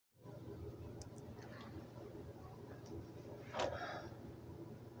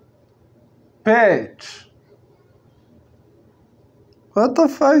Bitch. What the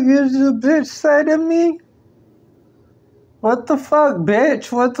fuck did the bitch say to me? What the fuck,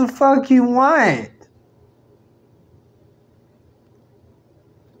 bitch? What the fuck you want?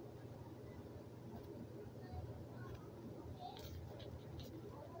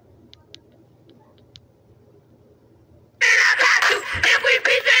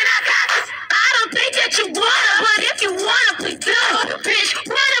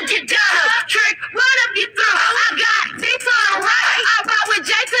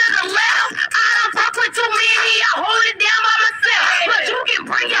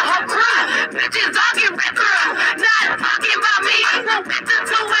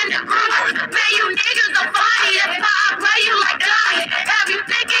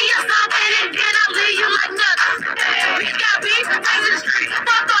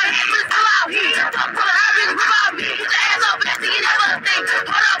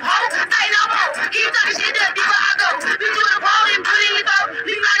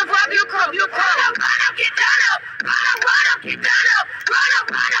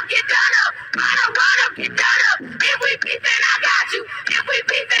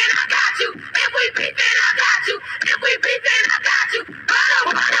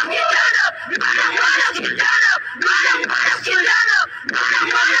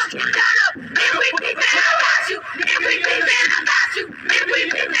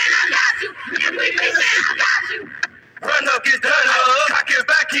 Run up, get done up. Cock it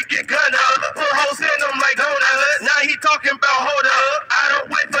back, he get gun up. Put hoes in him like donuts. Now he talking about hold up. I don't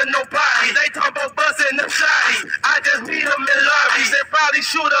wait for nobody. They talk about busting them shotties. I just meet them in lobbies. They probably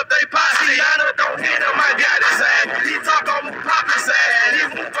shoot up they posse. I know don't hit him, I got his ass. He talk on my pocket's ass. He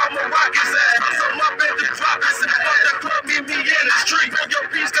move on my rocket's ass. So my bitch drop his ass. Fuck the club, meet me in the street. Bring your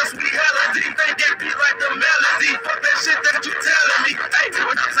piece, cause we hella deep. They get beat like the melody. Fuck that shit that you telling me. Hey,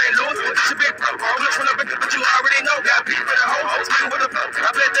 what you say, Louis? What you should be from? Let's run up and but you already know. Got beef with the hoes. Man with a phone. I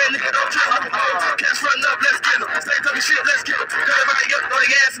bet that nigga don't trust me. Catch run up, let's get him. Say talking shit, let's get him. Cut everybody up, throw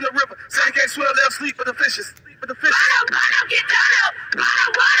their ass in the river. Say they can't swim, they'll sleep with the fishes. With the fishes. Run up, get done up.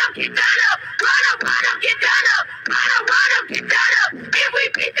 Run up, get done up. Run up, get done up. Run up, get done up. If we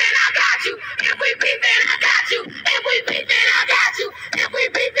beef, then I got you. If we beef, then I got you. If we beef, then I got you. If we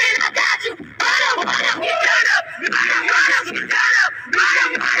beef, then I got you. Run up, get done up. Run up, get done up. Run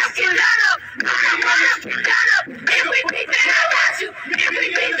up, get done up. Run up, get done up. If we beef, then I got you. If we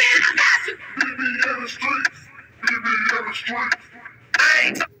beef, then I got you. Leave me in the streets. Leave me in the streets. I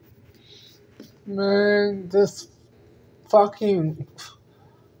ain't. Man, this fucking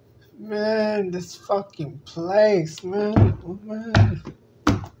place, man.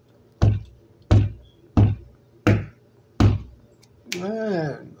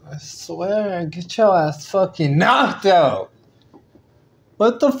 Man, I swear, get your ass fucking knocked out.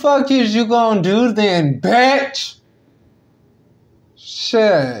 What the fuck is you gonna do then, bitch?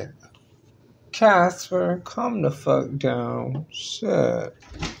 Shit. Casper, calm the fuck down. Shit.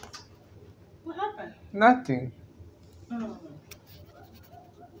 What happened? Nothing. Oh.